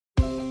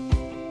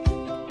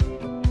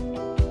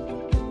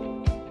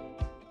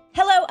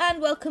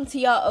and welcome to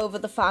your Over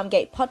the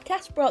Farmgate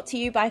podcast, brought to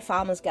you by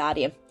Farmers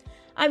Guardian.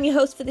 I'm your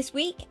host for this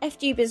week,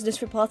 FG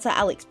Business reporter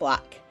Alex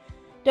Black.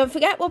 Don't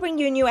forget, we'll bring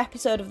you a new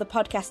episode of the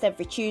podcast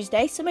every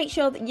Tuesday, so make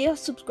sure that you're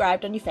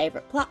subscribed on your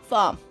favourite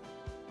platform.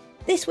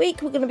 This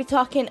week, we're going to be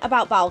talking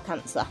about bowel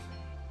cancer.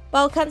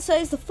 Bowel cancer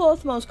is the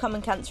fourth most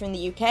common cancer in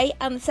the UK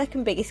and the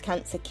second biggest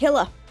cancer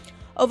killer.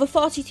 Over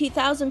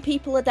 42,000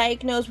 people are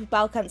diagnosed with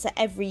bowel cancer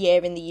every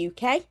year in the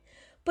UK,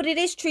 but it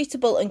is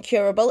treatable and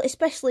curable,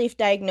 especially if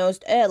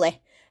diagnosed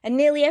early, and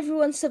nearly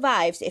everyone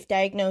survives if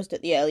diagnosed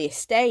at the earliest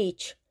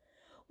stage.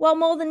 While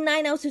more than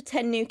 9 out of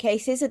 10 new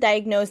cases are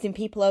diagnosed in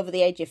people over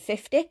the age of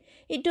 50,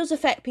 it does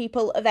affect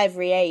people of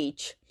every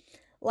age.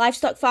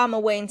 Livestock farmer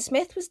Wayne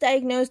Smith was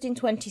diagnosed in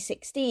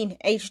 2016,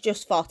 aged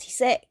just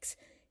 46.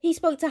 He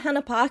spoke to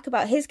Hannah Park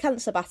about his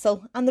cancer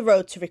battle and the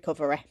road to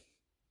recovery.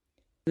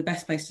 The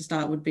best place to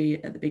start would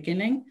be at the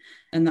beginning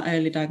and that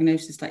early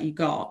diagnosis that you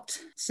got.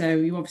 So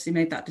you obviously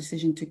made that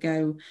decision to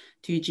go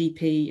to your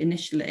GP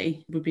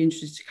initially. Would be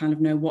interested to kind of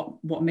know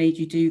what made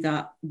you do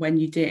that when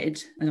you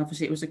did. And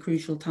obviously it was a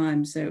crucial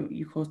time, so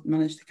you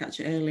managed to catch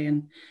it early.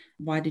 And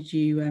why did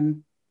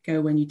you go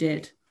when you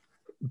did?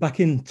 Back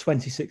in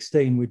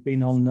 2016, we'd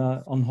been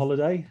on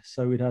holiday.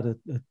 So we'd had a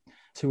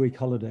 2-week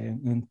holiday,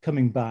 and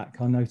coming back,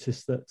 I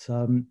noticed that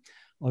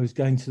I was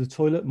going to the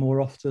toilet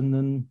more often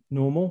than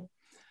normal.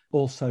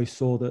 Also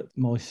saw that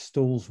my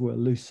stools were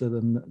looser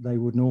than they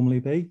would normally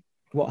be.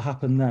 What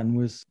happened then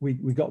was we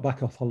got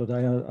back off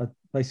holiday. I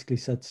basically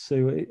said to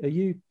Sue, are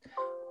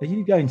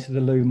you going to the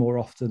loo more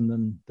often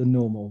than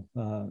normal?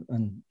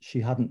 And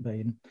she hadn't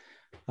been,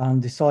 and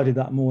decided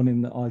that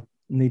morning that I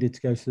needed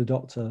to go to the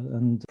doctor.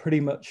 And pretty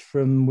much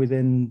from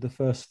within the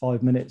first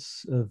 5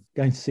 minutes of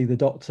going to see the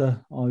doctor,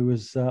 I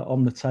was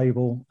on the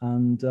table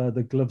and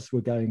the gloves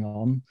were going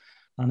on.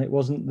 And it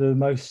wasn't the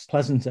most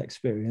pleasant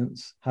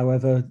experience.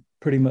 However,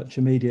 pretty much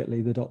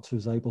immediately, the doctor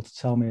was able to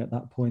tell me at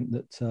that point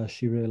that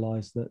she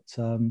realised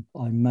that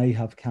I may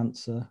have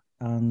cancer,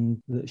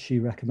 and that she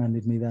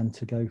recommended me then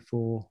to go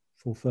for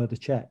further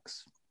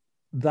checks.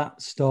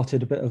 That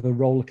started a bit of a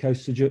roller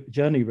coaster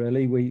journey,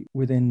 really.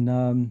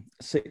 Within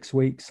 6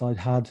 weeks, I'd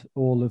had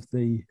all of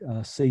the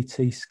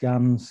CT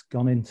scans,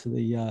 gone into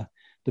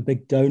the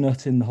big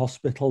donut in the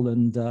hospital,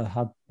 and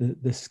had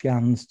the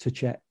scans to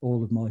check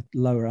all of my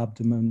lower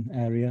abdomen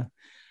area.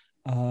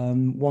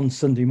 One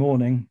Sunday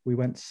morning, we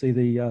went to see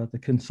the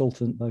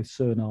consultant, both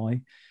Sue and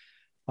I.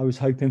 I was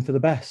hoping for the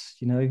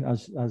best,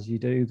 as you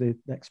do, the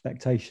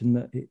expectation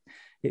that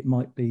it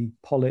might be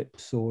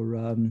polyps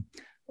or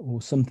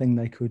something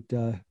they could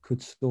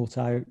sort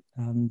out,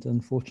 and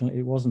unfortunately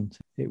it wasn't.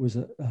 It was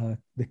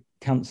the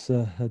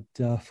cancer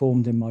had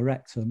formed in my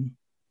rectum,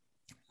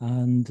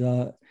 and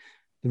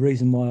the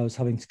reason why I was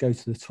having to go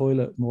to the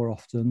toilet more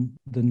often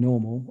than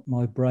normal,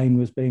 my brain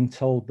was being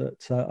told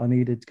that I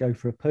needed to go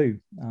for a poo,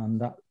 and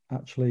that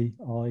actually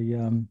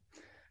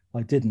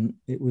I didn't.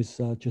 It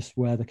was just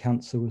where the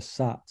cancer was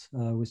sat.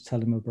 Was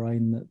telling my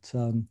brain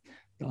that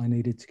I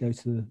needed to go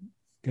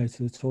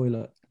to the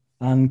toilet.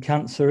 And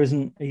cancer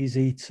isn't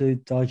easy to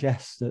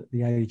digest at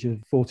the age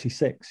of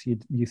 46.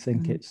 You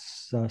think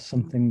it's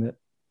something that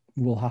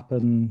will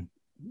happen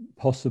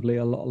possibly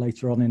a lot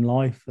later on in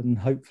life, and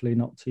hopefully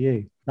not to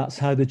you. That's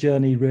how the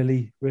journey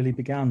really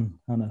began,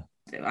 Hannah.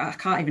 I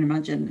can't even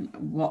imagine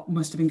what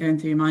must have been going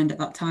through your mind at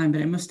that time,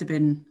 but it must have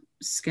been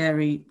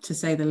scary, to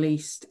say the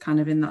least, kind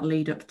of in that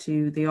lead up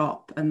to the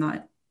op and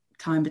that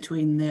time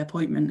between the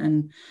appointment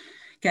and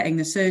getting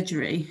the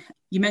surgery.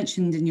 You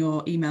mentioned in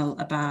your email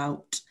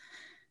about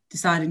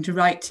deciding to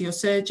write to your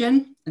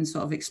surgeon and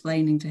sort of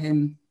explaining to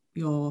him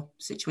your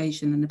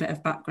situation and a bit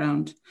of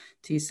background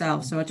to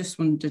yourself. So I just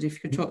wondered if you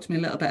could talk to me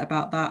a little bit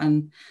about that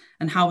and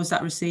how was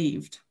that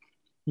received?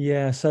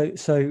 Yeah,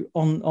 so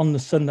on the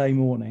Sunday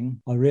morning,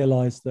 I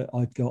realised that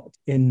I'd got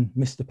in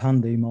Mr.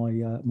 Pandy,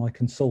 my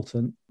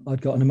consultant.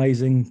 I'd got an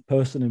amazing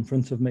person in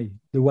front of me.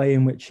 The way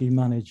in which he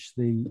managed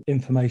the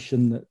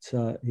information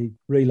that he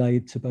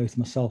relayed to both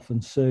myself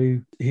and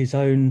Sue, his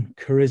own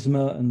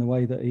charisma, and the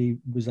way that he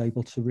was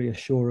able to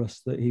reassure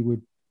us that he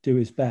would do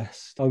his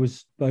best. I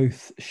was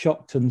both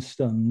shocked and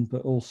stunned,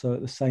 but also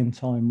at the same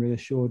time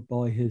reassured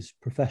by his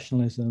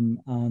professionalism,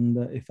 and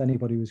that if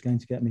anybody was going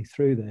to get me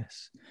through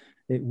this,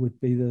 it would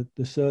be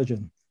the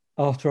surgeon.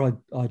 After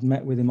I'd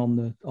met with him on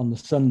the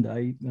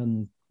Sunday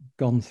and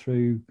gone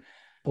through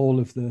all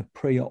of the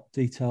pre-op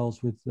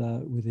details with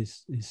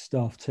his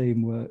staff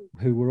team,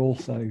 who were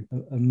also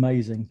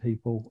amazing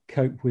people,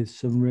 cope with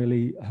some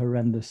really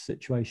horrendous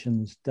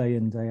situations day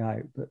in, day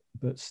out,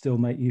 but still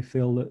make you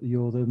feel that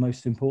you're the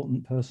most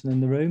important person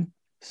in the room.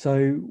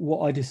 So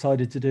what I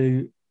decided to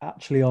do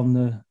actually on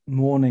the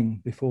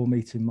morning before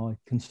meeting my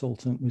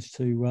consultant was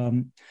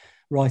to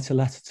write a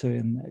letter to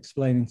him,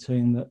 explaining to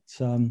him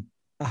that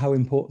how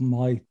important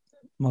my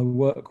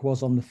work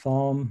was on the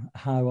farm,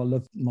 how I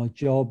loved my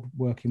job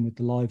working with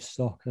the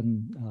livestock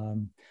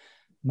and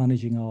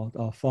managing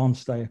our farm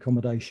stay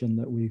accommodation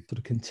that we've sort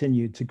of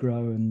continued to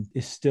grow and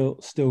is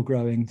still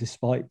growing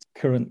despite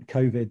current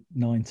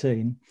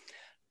COVID-19.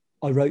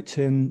 I wrote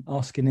to him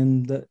asking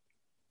him that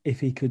if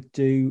he could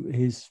do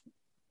his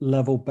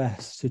level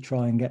best to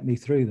try and get me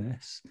through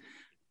this.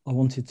 I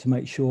wanted to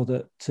make sure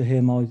that to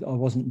him, I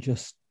wasn't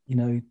just,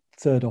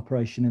 third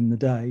operation in the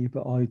day,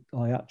 but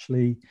I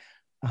actually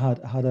had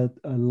a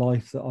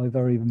life that I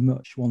very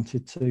much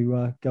wanted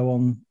to go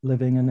on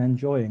living and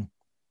enjoying.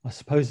 I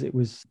suppose it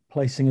was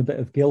placing a bit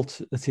of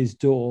guilt at his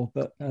door,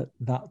 but at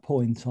that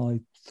point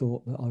I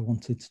thought that I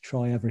wanted to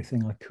try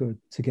everything I could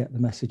to get the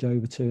message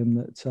over to him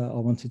that I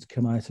wanted to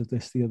come out of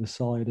this the other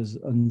side as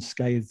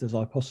unscathed as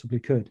I possibly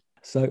could.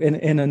 So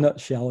in a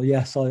nutshell,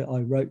 yes, I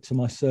wrote to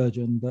my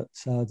surgeon, but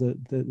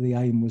the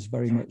aim was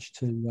very much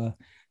to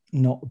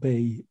not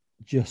be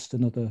just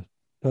another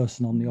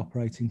person on the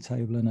operating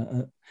table and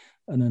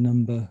a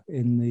number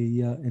in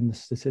the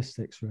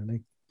statistics,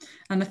 really.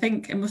 And I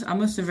think I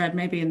must have read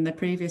maybe in the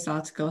previous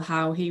article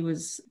how he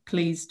was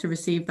pleased to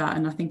receive that,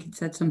 and I think he'd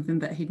said something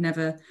that he'd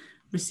never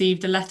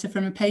received a letter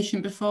from a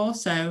patient before.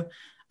 So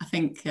I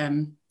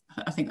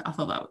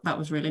thought that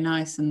was really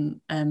nice.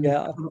 And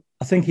I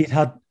think he'd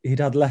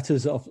had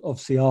letters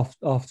obviously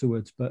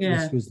afterwards, but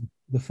this was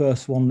the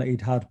first one that he'd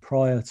had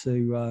prior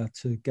to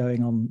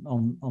going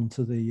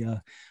onto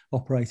the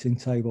operating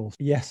table.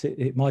 Yes,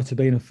 it might have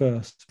been a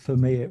first. For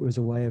me, it was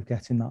a way of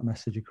getting that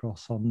message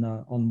across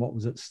on what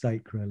was at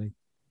stake, really.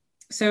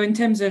 So in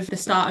terms of the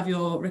start of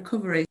your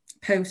recovery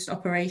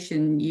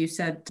post-operation, you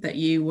said that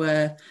you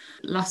were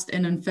last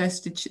in and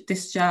first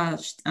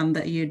discharged, and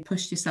that you'd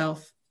pushed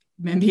yourself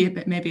maybe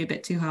a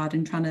bit too hard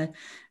in trying to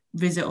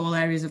visit all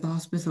areas of the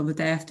hospital the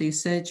day after your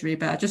surgery.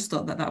 But I just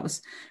thought that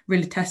was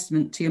really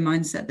testament to your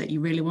mindset, that you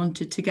really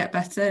wanted to get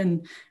better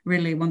and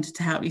really wanted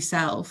to help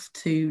yourself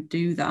to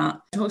do that.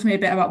 Talk to me a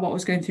bit about what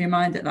was going through your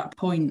mind at that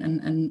point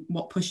and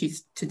what pushed you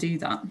to do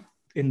that.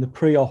 In the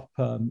pre-op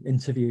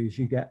interviews,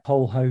 you get a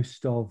whole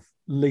host of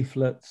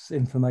leaflets,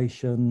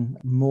 information,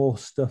 more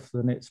stuff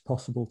than it's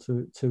possible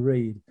to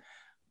read.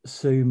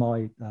 Sue,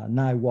 my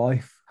now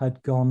wife,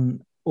 had gone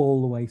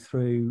all the way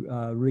through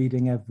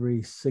reading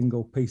every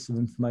single piece of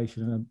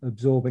information and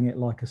absorbing it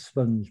like a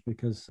sponge,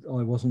 because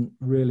I wasn't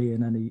really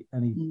in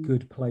any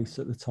good place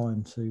at the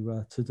time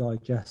to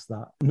digest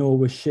that. Nor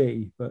was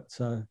she, but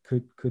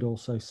could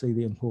also see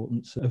the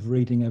importance of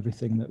reading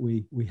everything that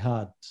we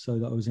had, so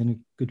that I was in a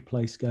good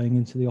place going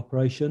into the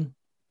operation.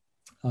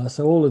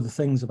 So all of the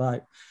things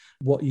about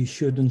what you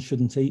should and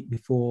shouldn't eat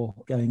before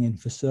going in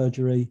for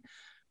surgery,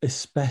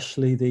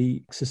 especially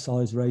the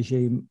exercise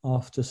regime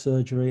after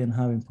surgery and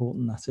how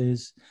important that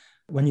is.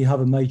 When you have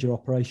a major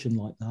operation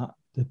like that,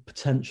 the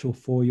potential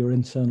for your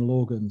internal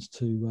organs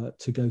to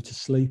go to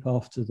sleep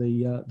after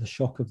the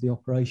shock of the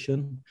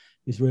operation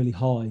is really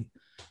high.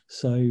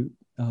 So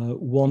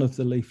one of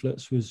the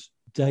leaflets was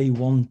day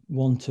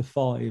 1 to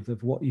 5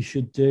 of what you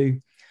should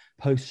do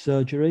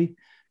post-surgery,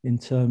 in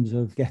terms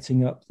of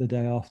getting up the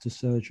day after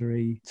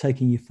surgery,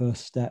 taking your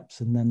first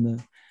steps, and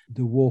then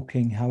the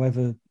walking,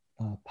 however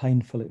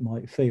painful it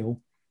might feel.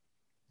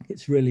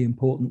 It's really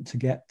important to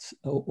get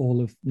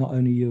all of not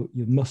only your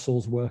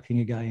muscles working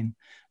again,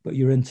 but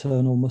your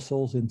internal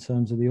muscles in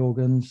terms of the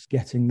organs,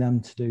 getting them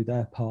to do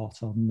their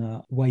part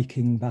on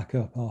waking back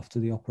up after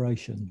the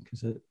operation,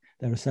 because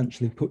they're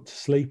essentially put to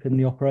sleep in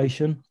the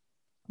operation,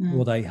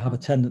 or they have a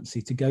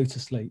tendency to go to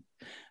sleep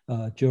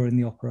during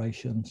the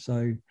operation.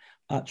 So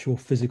actual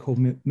physical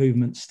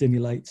movement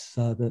stimulates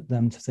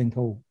them to think,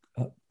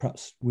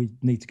 perhaps we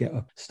need to get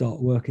up,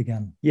 start work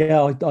again.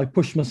 Yeah, I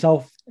pushed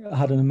myself. I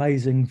had an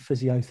amazing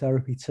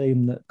physiotherapy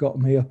team that got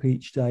me up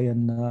each day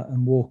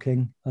and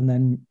walking. And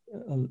then,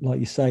 like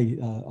you say,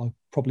 I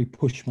probably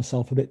pushed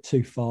myself a bit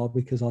too far,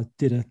 because I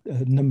did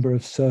a number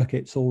of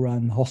circuits all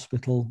around the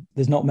hospital.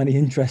 There's not many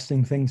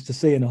interesting things to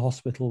see in a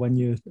hospital when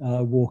you're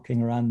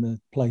walking around the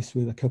place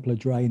with a couple of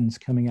drains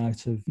coming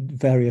out of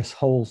various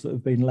holes that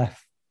have been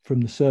left from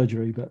the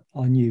surgery, but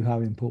I knew how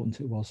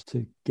important it was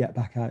to get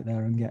back out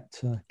there and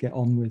get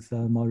on with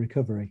my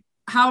recovery.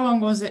 How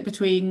long was it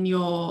between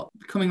your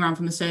coming around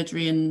from the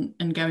surgery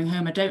and going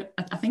home?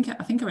 I think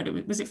I read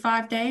it. Was it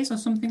 5 days or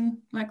something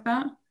like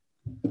that?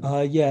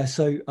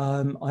 So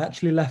I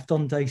actually left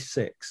on day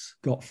 6,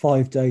 got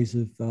 5 days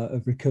of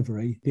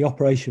recovery. The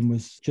operation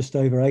was just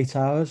over 8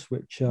 hours,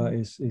 which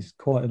is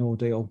quite an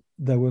ordeal.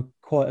 There were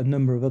quite a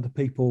number of other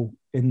people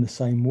in the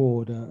same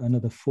ward,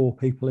 another 4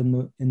 people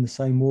in the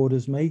same ward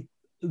as me.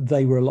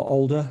 They were a lot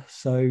older,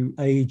 so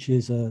age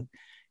is a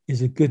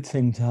good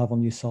thing to have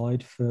on your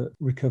side for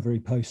recovery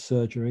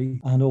post-surgery.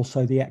 And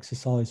also the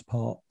exercise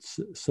part.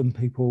 Some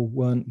people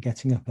weren't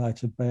getting up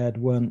out of bed,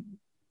 weren't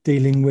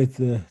dealing with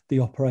the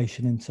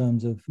operation in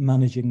terms of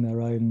managing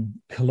their own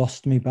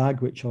colostomy bag,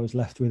 which I was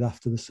left with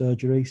after the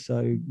surgery.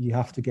 So you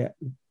have to get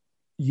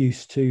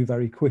used to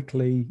very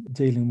quickly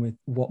dealing with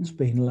what's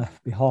been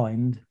left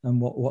behind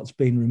and what's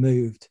been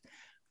removed.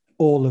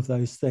 All of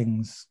those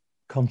things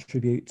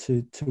contribute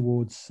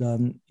towards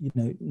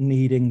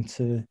needing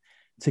to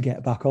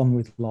get back on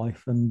with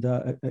life and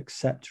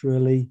accept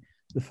really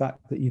the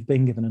fact that you've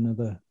been given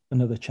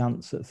another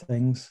chance at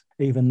things,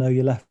 even though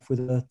you're left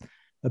with a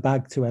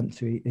bag to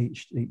empty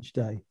each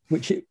day,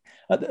 which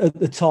at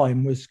the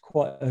time was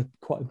quite a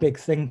big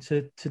thing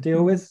to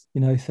deal with.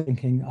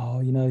 Thinking,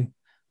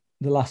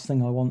 the last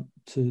thing I want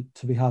to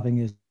be having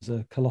is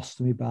a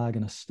colostomy bag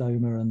and a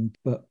stoma.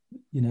 But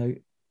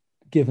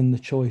given the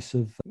choice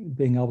of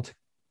being able to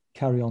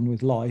carry on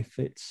with life,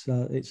 it's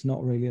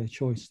not really a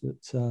choice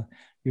that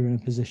you're in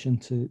a position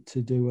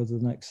to do other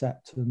than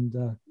accept and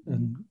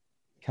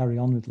carry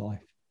on with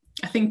life.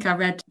 I think I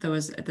read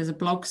there's a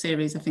blog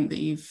series I think that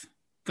you've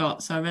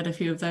got, so I read a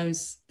few of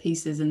those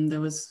pieces, and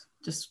there was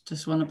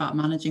just one about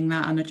managing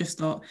that, and I just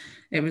thought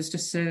it was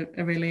just a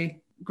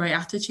really great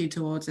attitude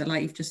towards it.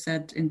 Like you've just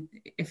said,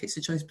 if it's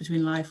a choice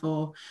between life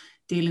or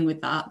dealing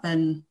with that,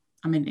 then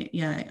I mean,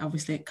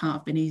 obviously it can't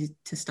have been easy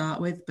to start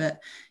with, but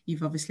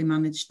you've obviously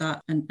managed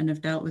that and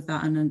have dealt with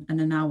that and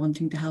are now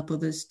wanting to help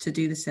others to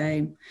do the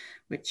same,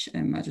 which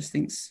I just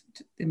think's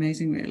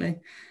amazing, really.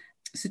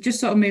 So just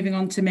sort of moving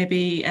on to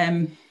maybe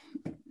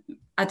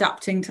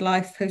adapting to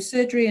life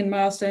post-surgery and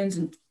milestones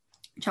and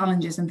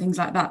challenges and things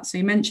like that. So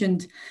you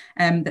mentioned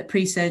that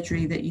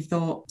pre-surgery that you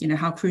thought,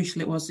 how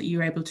crucial it was that you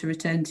were able to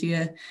return to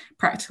your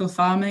practical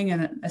farming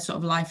and a sort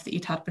of life that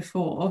you'd had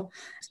before.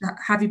 So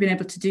have you been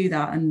able to do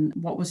that? And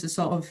what was the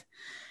sort of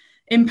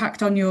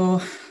impact on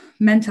your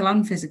mental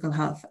and physical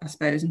health, I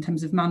suppose, in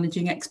terms of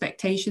managing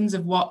expectations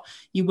of what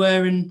you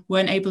were and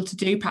weren't able to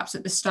do perhaps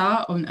at the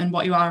start and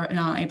what you are and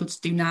aren't able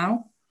to do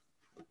now?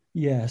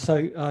 Yeah,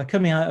 so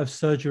coming out of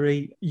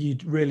surgery, you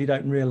really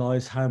don't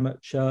realise how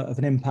much of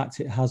an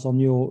impact it has on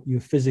your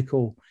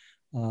physical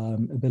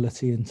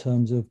ability in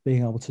terms of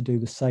being able to do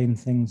the same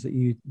things that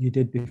you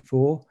did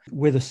before.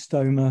 With a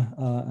stoma,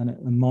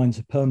 and mine's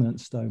a permanent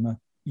stoma,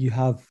 you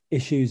have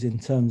issues in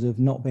terms of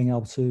not being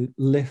able to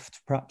lift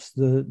perhaps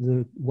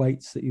the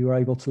weights that you were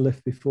able to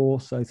lift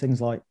before. So things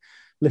like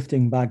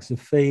lifting bags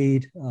of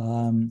feed,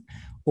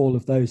 all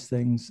of those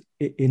things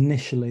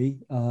initially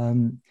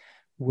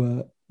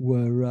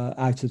were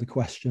out of the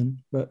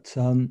question, but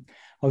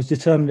I was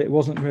determined it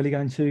wasn't really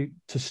going to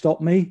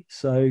stop me.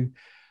 So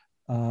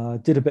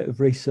did a bit of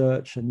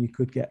research, and you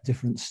could get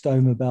different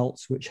stoma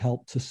belts which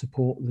help to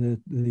support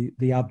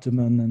the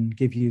abdomen and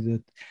give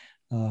you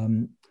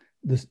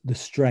the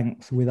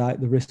strength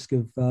without the risk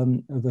of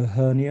a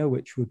hernia,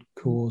 which would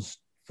cause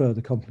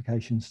further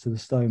complications to the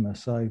stoma.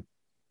 So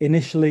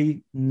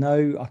initially,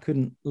 no, I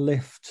couldn't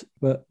lift,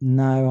 but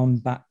now I'm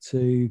back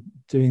to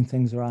doing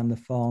things around the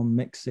farm,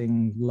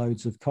 mixing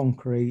loads of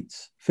concrete,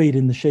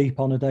 feeding the sheep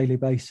on a daily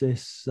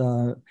basis,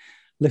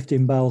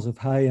 lifting bales of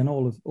hay, and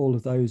all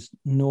of those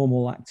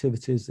normal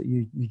activities that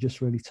you just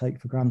really take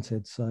for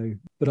granted. So,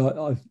 but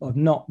I've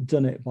not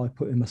done it by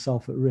putting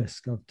myself at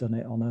risk. I've done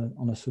it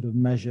on a sort of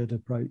measured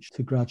approach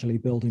to gradually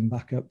building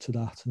back up to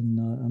that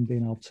and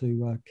being able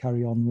to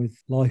carry on with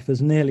life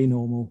as nearly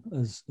normal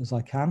as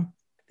I can.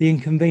 The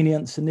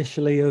inconvenience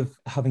initially of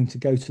having to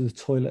go to the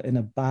toilet in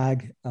a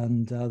bag,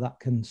 and that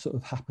can sort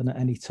of happen at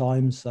any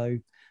time. So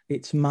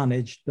it's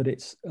managed, but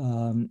it's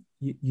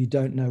you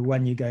don't know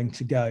when you're going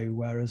to go.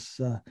 Whereas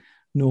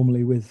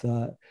normally with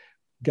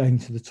going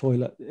to the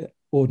toilet,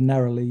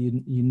 ordinarily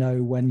you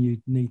know when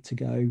you need to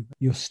go.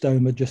 Your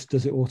stoma just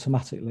does it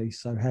automatically.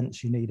 So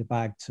hence you need a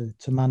bag to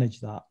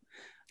manage that.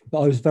 But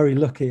I was very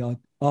lucky.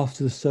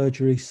 After the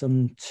surgery,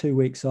 some 2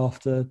 weeks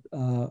after,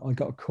 I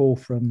got a call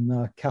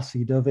from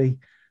Cassie Dovey,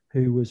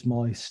 who was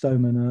my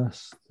stoma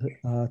nurse,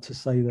 to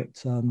say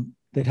that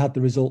they'd had the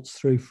results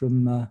through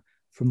from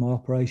my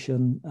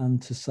operation,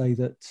 and to say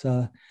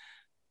that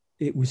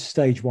it was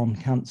stage 1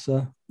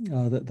 cancer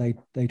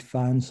that they'd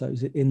found. So it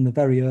was in the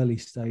very early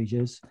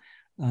stages,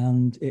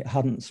 and it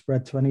hadn't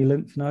spread to any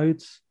lymph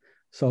nodes.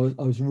 So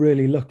I was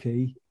really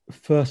lucky,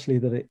 firstly,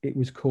 that it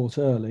was caught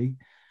early,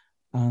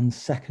 and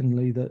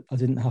secondly, that I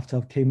didn't have to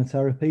have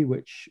chemotherapy,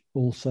 which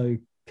also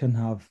can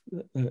have,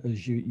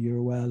 as you're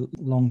aware,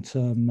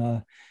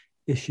 long-term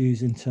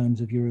issues in terms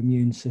of your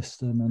immune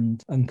system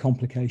and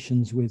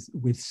complications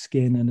with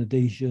skin and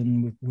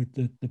adhesion with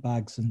the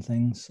bags and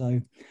things. So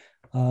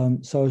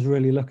I was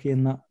really lucky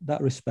in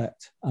that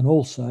respect. And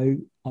also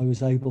I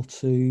was able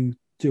to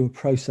do a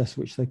process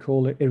which they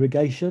call it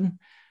irrigation,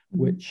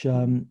 which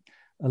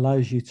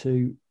allows you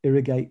to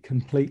irrigate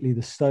completely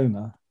the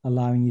stoma,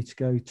 allowing you to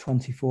go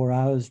 24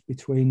 hours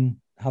between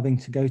having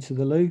to go to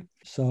the loo.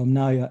 So I'm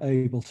now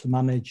able to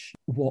manage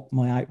what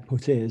my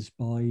output is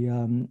by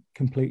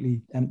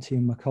completely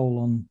emptying my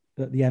colon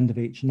at the end of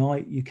each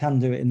night. You can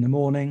do it in the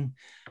morning,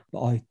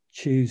 but I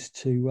choose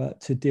to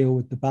deal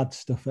with the bad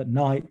stuff at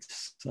night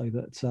so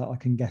that I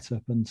can get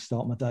up and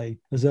start my day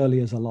as early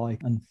as I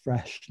like and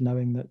fresh,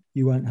 knowing that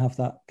you won't have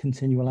that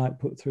continual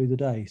output through the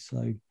day.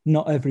 So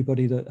not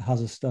everybody that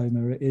has a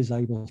stoma is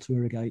able to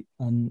irrigate,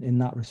 and in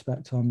that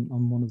respect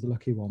I'm one of the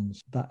lucky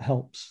ones. That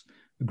helps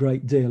a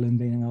great deal in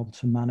being able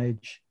to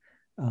manage,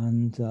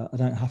 and I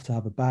don't have to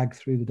have a bag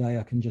through the day.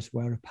 I can just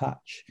wear a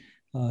patch,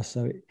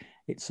 so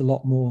it's a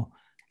lot more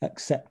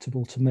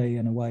acceptable to me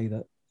in a way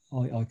that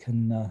I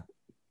can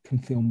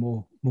feel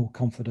more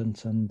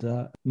confident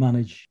and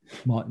manage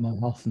my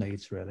health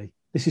needs. Really,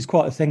 this is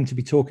quite a thing to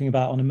be talking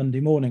about on a Monday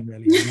morning,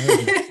 really.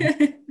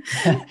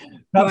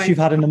 Perhaps you've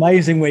had an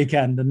amazing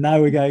weekend, and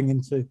now we're going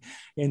into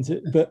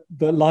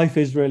but life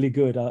is really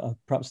good. I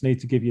perhaps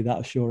need to give you that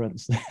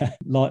assurance.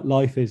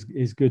 Life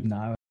is good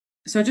now.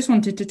 So I just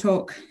wanted to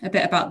talk a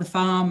bit about the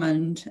farm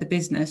and the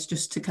business,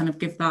 just to kind of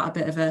give that a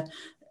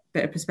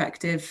bit of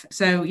perspective.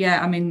 So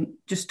yeah, I mean,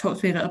 just talk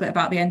to me a little bit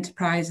about the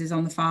enterprises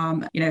on the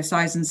farm,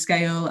 size and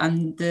scale,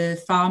 and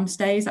the farm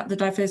stays, that the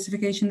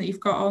diversification that you've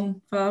got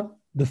on farm.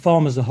 The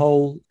farm as a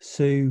whole,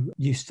 Sue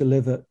used to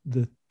live at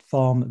the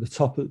farm at the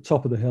top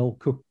of the hill,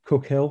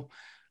 Cook Hill,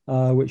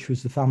 which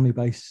was the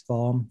family-based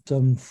farm.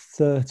 Some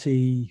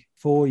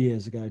 34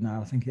 years ago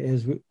now, I think it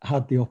is, we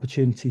had the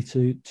opportunity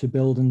to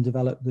build and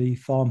develop the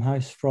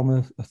farmhouse from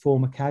a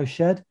former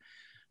cowshed.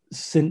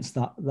 Since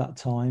that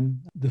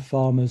time, the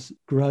farm has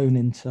grown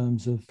in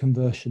terms of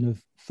conversion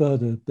of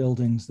further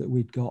buildings that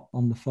we'd got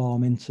on the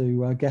farm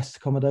into guest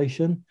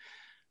accommodation.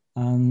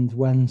 And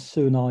when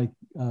Sue and I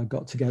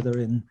got together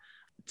in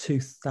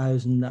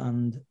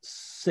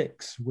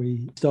 2006,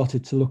 we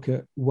started to look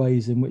at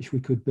ways in which we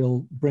could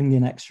bring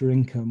in extra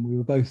income. We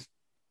were both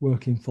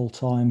working full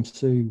time.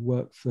 Sue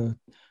worked for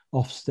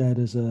Ofsted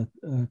as a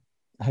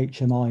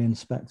HMI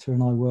inspector,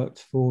 and I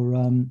worked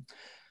for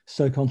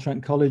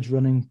Stoke-on-Trent College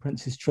running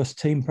Prince's Trust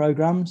team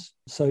programs.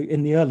 So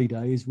in the early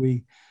days,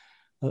 we,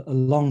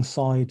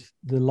 alongside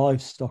the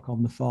livestock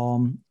on the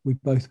farm, we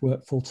both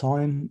worked full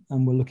time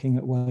and were looking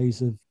at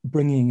ways of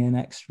bringing in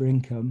extra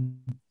income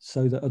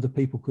so that other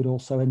people could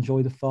also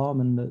enjoy the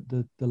farm and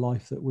the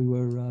life that we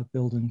were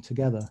building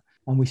together.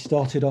 And we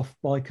started off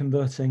by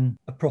converting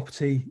a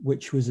property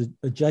which was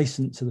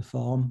adjacent to the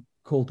farm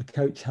called the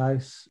Coach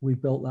House. We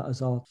built that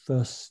as our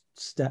first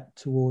step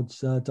towards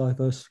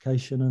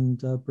diversification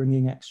and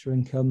bringing extra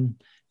income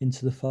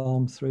into the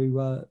farm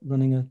through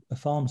running a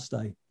farm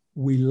stay.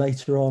 We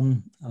later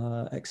on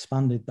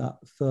expanded that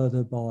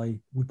further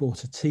we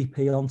bought a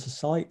TP onto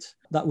site.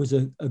 That was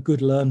a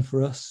good learn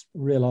for us.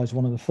 Realised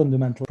one of the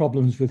fundamental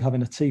problems with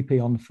having a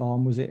TP on the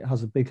farm was it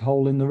has a big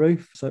hole in the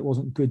roof, so it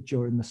wasn't good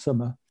during the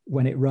summer.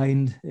 When it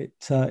rained, it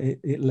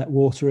let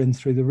water in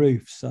through the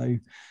roof. So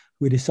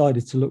we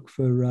decided to look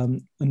for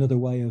another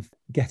way of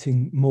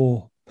getting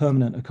more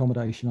permanent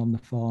accommodation on the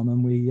farm,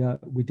 and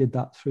we did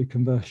that through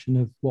conversion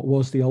of what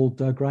was the old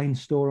grain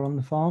store on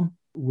the farm.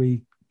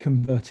 We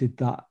converted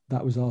that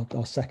was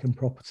our second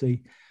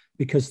property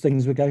because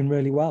things were going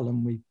really well,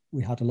 and we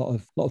had a lot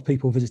of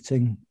people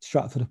visiting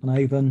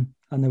Stratford-upon-Avon,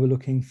 and they were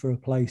looking for a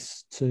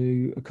place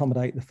to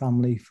accommodate the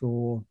family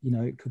for,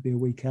 it could be a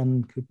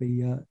weekend, could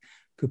be a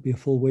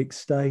full week's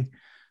stay,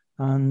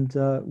 and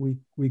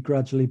we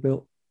gradually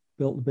built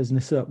the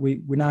business up.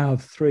 We now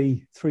have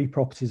three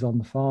properties on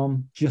the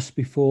farm. Just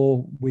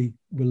before we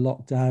were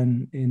locked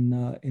down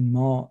in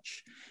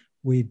March,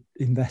 we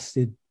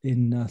invested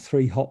in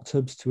 3 hot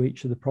tubs to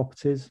each of the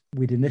properties.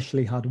 We'd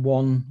initially had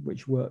one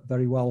which worked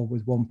very well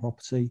with one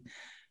property,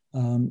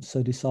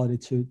 so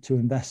decided to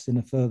invest in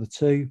a further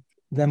 2.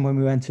 Then when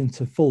we went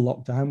into full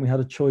lockdown, we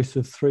had a choice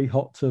of 3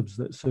 hot tubs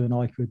that Sue and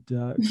I could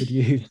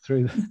use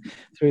through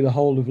the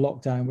whole of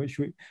lockdown, which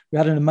we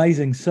had an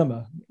amazing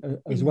summer,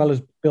 as well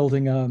as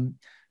building a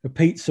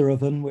pizza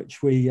oven,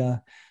 which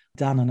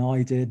Dan and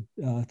I did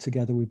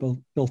together. We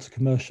built a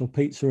commercial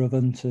pizza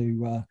oven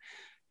to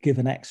give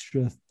an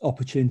extra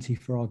opportunity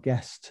for our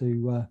guests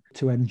to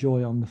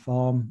enjoy on the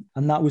farm,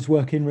 and that was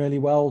working really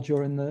well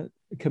during the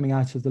coming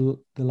out of the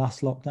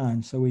last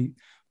lockdown. So we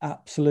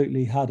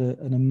absolutely had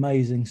an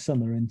amazing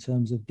summer in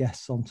terms of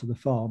guests onto the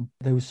farm.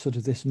 There was sort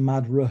of this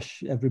mad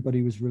rush.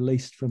 Everybody was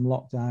released from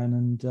lockdown,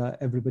 and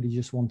everybody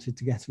just wanted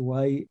to get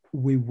away.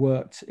 We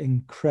worked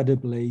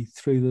incredibly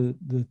through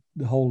the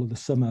whole of the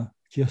summer,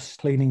 just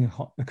cleaning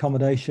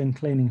accommodation,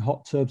 cleaning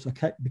hot tubs. I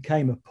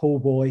became a pool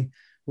boy,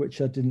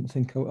 which I didn't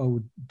think I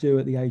would do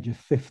at the age of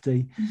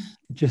 50,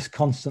 just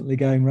constantly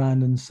going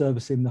around and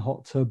servicing the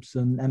hot tubs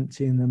and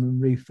emptying them and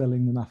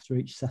refilling them after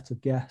each set of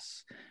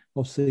guests.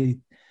 Obviously,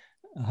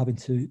 having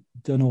to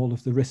done all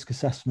of the risk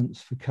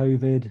assessments for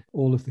COVID,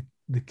 all of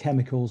the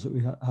chemicals that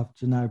we have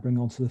to now bring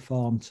onto the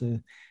farm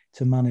to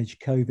manage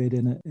COVID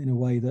in a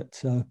way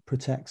that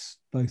protects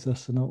both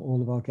us and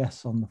all of our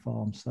guests on the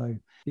farm. So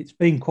it's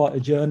been quite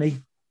a journey.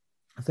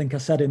 I think I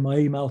said in my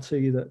email to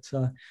you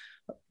that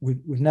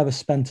we've never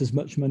spent as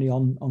much money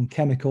on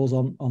chemicals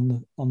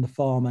on the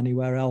farm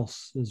anywhere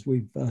else as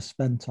we've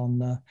spent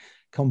on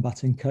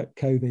combating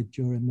COVID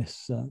during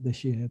this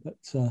year. But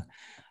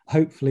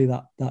hopefully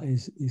that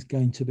is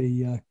going to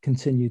be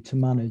continued to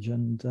manage,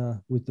 and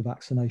with the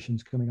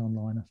vaccinations coming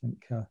online, I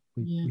think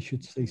we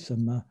should see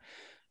some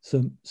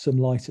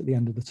light at the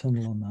end of the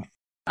tunnel on that.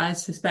 I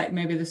suspect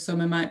maybe the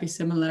summer might be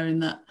similar in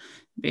that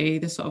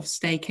the sort of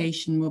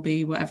staycation will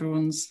be what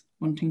everyone's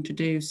wanting to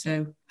do.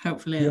 So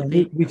hopefully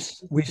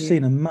we've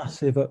seen a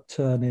massive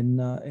upturn in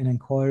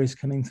inquiries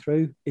coming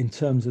through in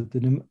terms of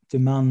the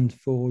demand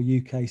for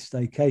UK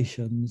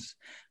staycations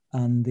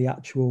and the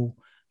actual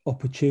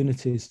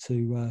opportunities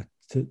to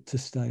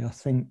stay. I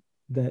think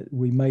that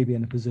we may be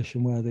in a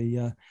position where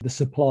the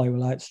supply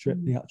will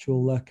outstrip the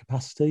actual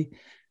capacity,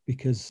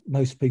 because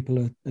most people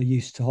are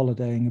used to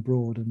holidaying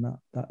abroad, and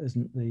that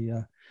isn't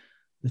the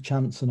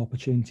chance and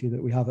opportunity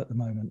that we have at the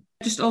moment.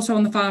 Just also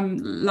on the farm,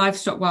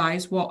 livestock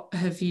wise, what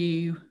have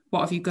you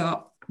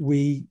got?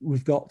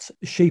 We've got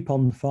sheep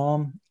on the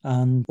farm,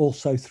 and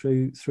also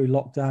through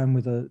lockdown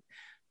with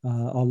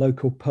our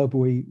local pub,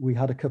 we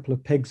had a couple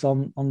of pigs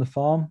on the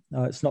farm.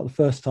 It's not the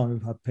first time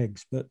we've had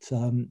pigs, but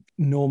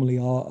normally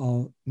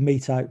our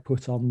meat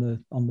output on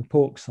the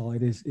pork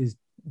side is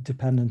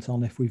dependent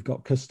on if we've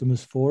got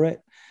customers for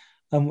it.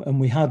 And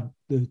we had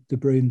the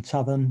Broom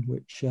Tavern,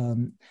 which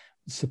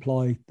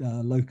supplied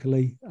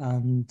locally,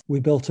 and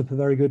we built up a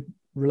very good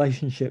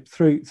relationship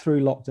through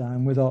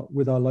lockdown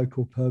with our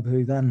local pub,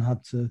 who then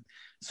had to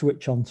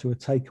switch on to a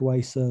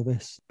takeaway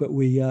service. But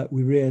we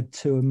reared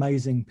 2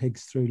 amazing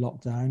pigs through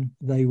lockdown.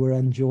 They were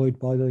enjoyed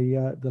by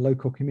the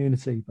local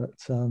community, but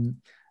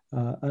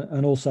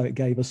and also it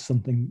gave us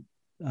something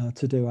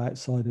to do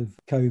outside of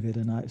COVID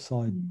and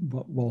outside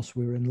whilst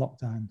we were in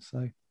lockdown.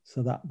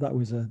 So that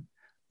was a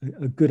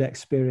good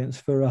experience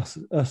for us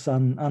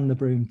and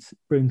the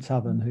Broom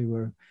Tavern, who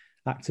were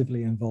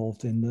actively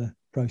involved in the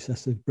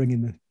process of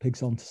bringing the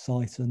pigs onto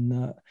site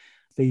and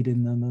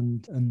feeding them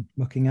and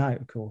mucking out,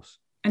 of course.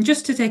 And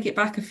just to take it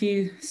back a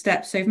few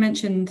steps, so you've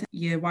mentioned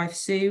your wife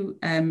Sue,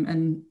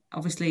 and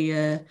obviously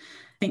I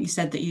think you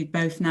said that you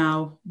both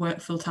now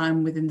work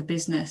full-time within the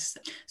business.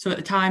 So at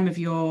the time of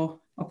your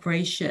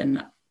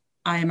operation,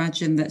 I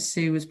imagine that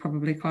Sue was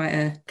probably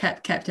quite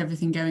kept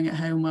everything going at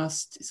home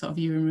whilst sort of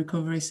you were in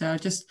recovery. So I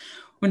just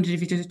wondered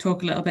if you could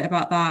talk a little bit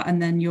about that,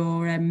 and then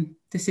your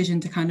decision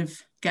to kind of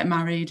get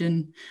married,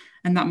 and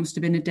that must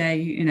have been a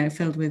day,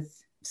 filled with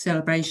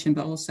celebration,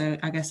 but also,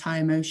 I guess, high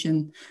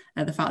emotion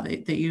at the fact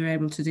that you were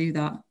able to do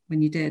that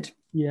when you did.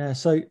 Yeah,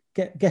 so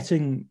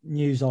getting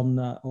news on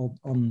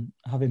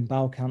having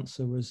bowel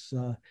cancer was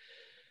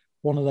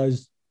one of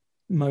those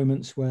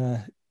moments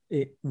where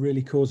it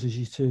really causes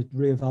you to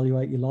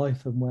reevaluate your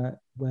life and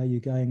where you're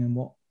going and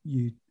what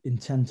you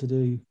intend to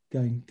do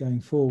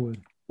going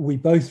forward. We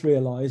both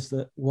realised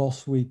that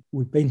whilst we've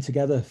been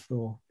together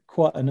for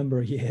quite a number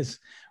of years,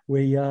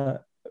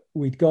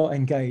 we'd got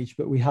engaged,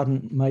 but we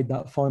hadn't made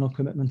that final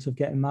commitment of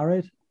getting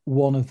married.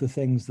 One of the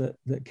things that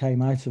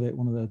came out of it,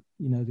 one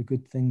of the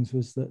good things,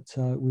 was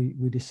that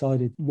we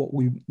decided what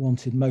we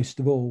wanted most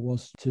of all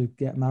was to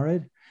get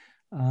married.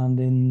 And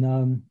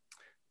in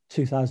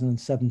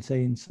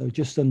 2017, so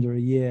just under a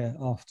year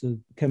after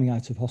coming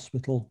out of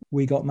hospital,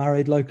 we got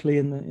married locally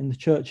in the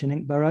church in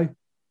Inkborough.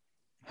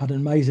 Had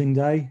an amazing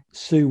day.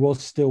 Sue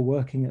was still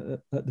working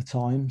at the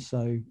time,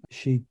 so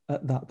she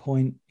at that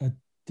point had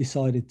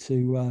decided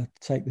to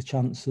take the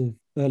chance of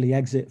early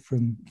exit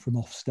from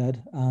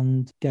Ofsted,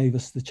 and gave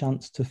us the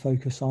chance to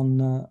focus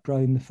on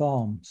growing the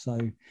farm. So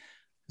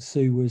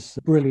Sue was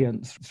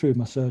brilliant through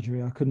my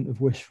surgery. I couldn't have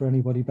wished for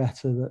anybody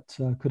better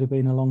that could have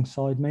been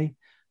alongside me.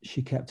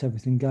 She kept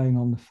everything going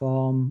on the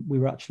farm. We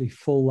were actually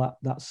full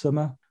that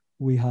summer.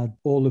 We had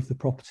all of the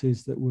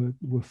properties that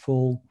were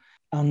full,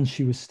 and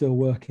she was still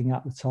working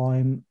at the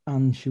time,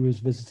 and she was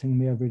visiting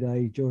me every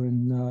day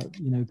during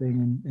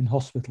being in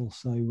hospital.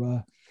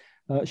 So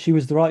she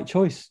was the right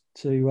choice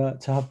to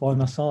have by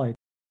my side.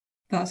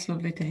 That's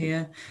lovely to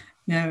hear.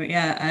 No,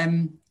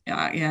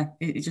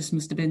 it just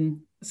must have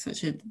been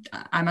such a.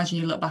 I imagine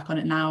you look back on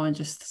it now and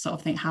just sort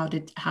of think, how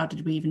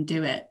did we even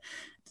do it?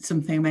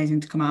 Something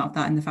amazing to come out of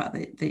that, and the fact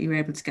that you were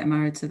able to get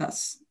married. So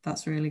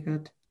that's really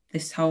good.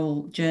 This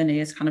whole journey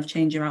has kind of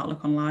changed your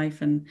outlook on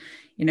life, and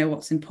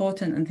what's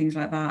important and things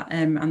like that.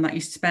 And that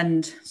you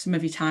spend some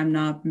of your time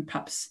now,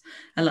 perhaps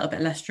a little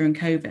bit less during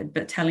COVID,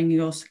 but telling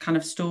your kind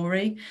of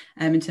story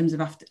in terms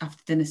of after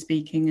dinner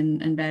speaking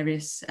and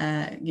various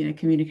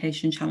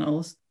communication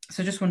channels.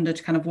 So just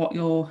wondered kind of what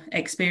your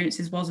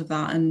experiences was of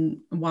that, and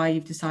why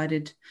you've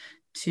decided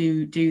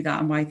to do that,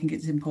 and why you think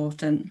it's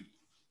important.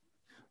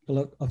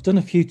 Well, I've done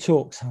a few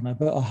talks, Hannah,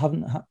 but I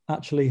haven't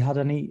actually had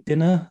any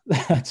dinner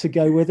to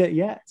go with it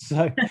yet.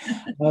 So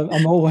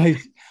I'm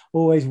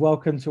always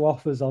welcome to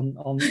offers on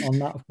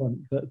that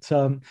front. But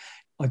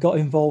I got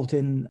involved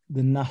in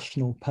the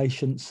National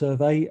Patient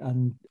Survey,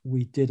 and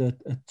we did a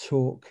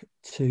talk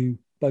to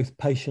both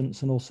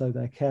patients and also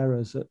their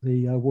carers at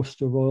the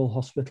Worcester Royal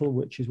Hospital,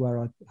 which is where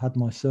I had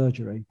my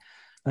surgery.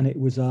 And it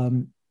was a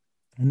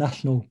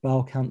national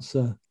bowel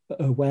cancer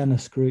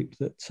awareness group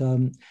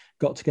that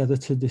got together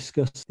to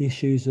discuss the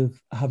issues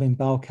of having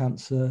bowel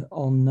cancer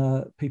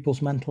on people's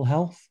mental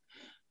health,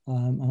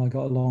 and I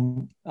got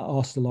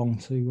asked along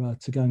to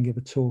go and give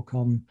a talk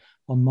on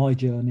my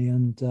journey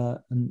and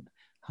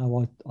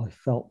how I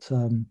felt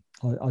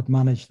I'd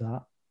managed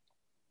that,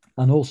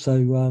 and also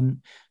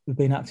we've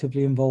been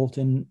actively involved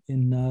in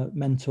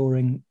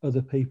mentoring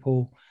other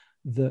people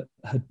that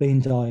had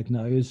been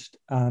diagnosed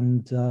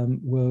and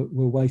were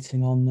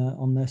waiting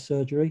on their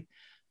surgery.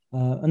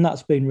 And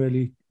that's been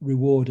really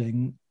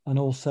rewarding, and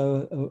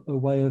also a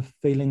way of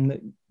feeling that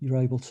you're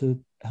able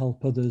to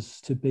help others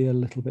to be a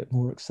little bit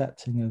more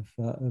accepting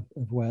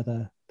of where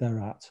they're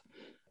at.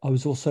 I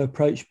was also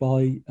approached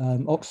by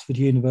Oxford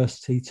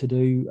University to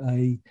do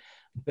a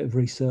bit of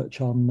research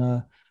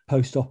on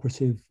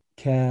post-operative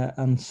care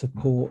and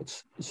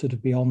support, sort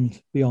of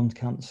beyond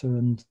cancer,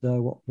 and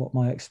what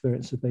my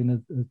experience has been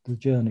of the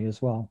journey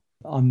as well.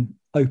 I'm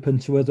open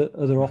to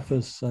other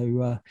offers,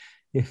 so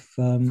if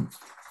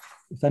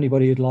if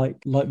anybody would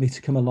like me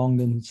to come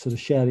along and sort of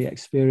share the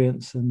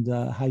experience and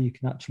how you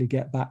can actually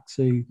get back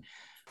to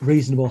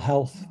reasonable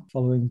health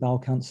following bowel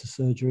cancer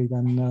surgery,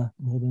 then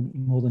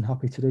more than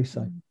happy to do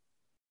so.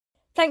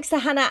 Thanks to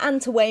Hannah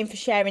and to Wayne for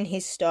sharing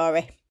his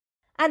story.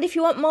 And if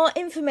you want more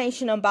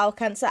information on bowel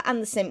cancer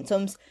and the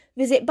symptoms,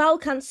 visit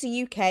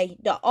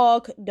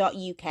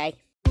bowelcanceruk.org.uk.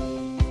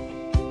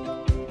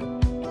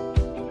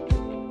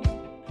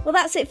 Well,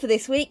 that's it for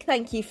this week.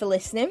 Thank you for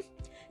listening.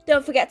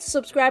 Don't forget to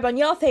subscribe on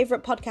your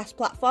favourite podcast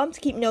platform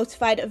to keep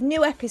notified of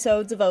new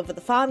episodes of Over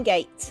the Farm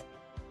Gate.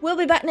 We'll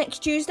be back next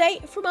Tuesday.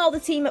 From all the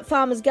team at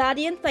Farmers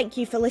Guardian, thank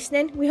you for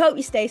listening. We hope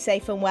you stay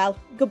safe and well.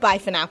 Goodbye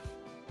for now.